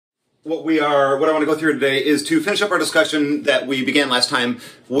what I want to go through today is to finish up our discussion that we began last time,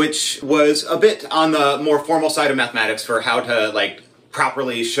 which was a bit on the more formal side of mathematics for how to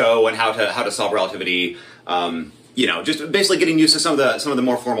properly show and how to solve relativity. You know, just basically getting used to some of the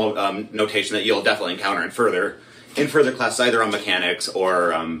more formal notation that you'll definitely encounter in further classes, either on mechanics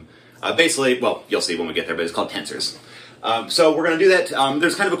or basically, well, you'll see when we get there, but it's called tensors. So we're going to do that.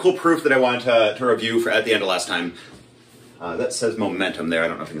 There's kind of a cool proof that I wanted to review at the end of last time. That says momentum there. I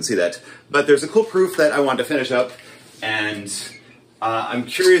don't know if you can see that. But there's a cool proof that I wanted to finish up, and I'm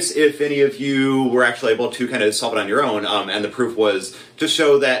curious if any of you were actually able to kind of solve it on your own. And the proof was to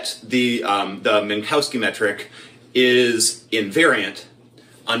show that the Minkowski metric is invariant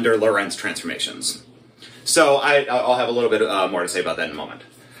under Lorentz transformations. So I'll have a little bit more to say about that in a moment.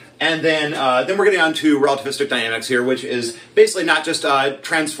 And then we're getting on to relativistic dynamics here, which is basically not just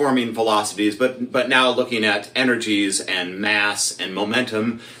transforming velocities, but now looking at energies and mass and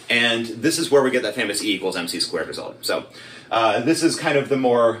momentum. And this is where we get that famous E equals mc squared result. So this is kind of the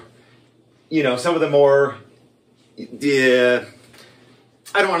more, you know, some of the more, I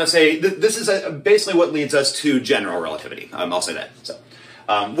don't want to say, this is basically what leads us to general relativity. I'll say that. So.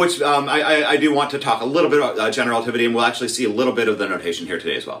 Which I do want to talk a little bit about general relativity, and we'll actually see a little bit of the notation here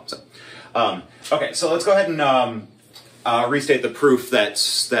today as well. So, okay, so let's go ahead and restate the proof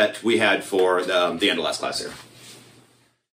that we had for the end of last class here.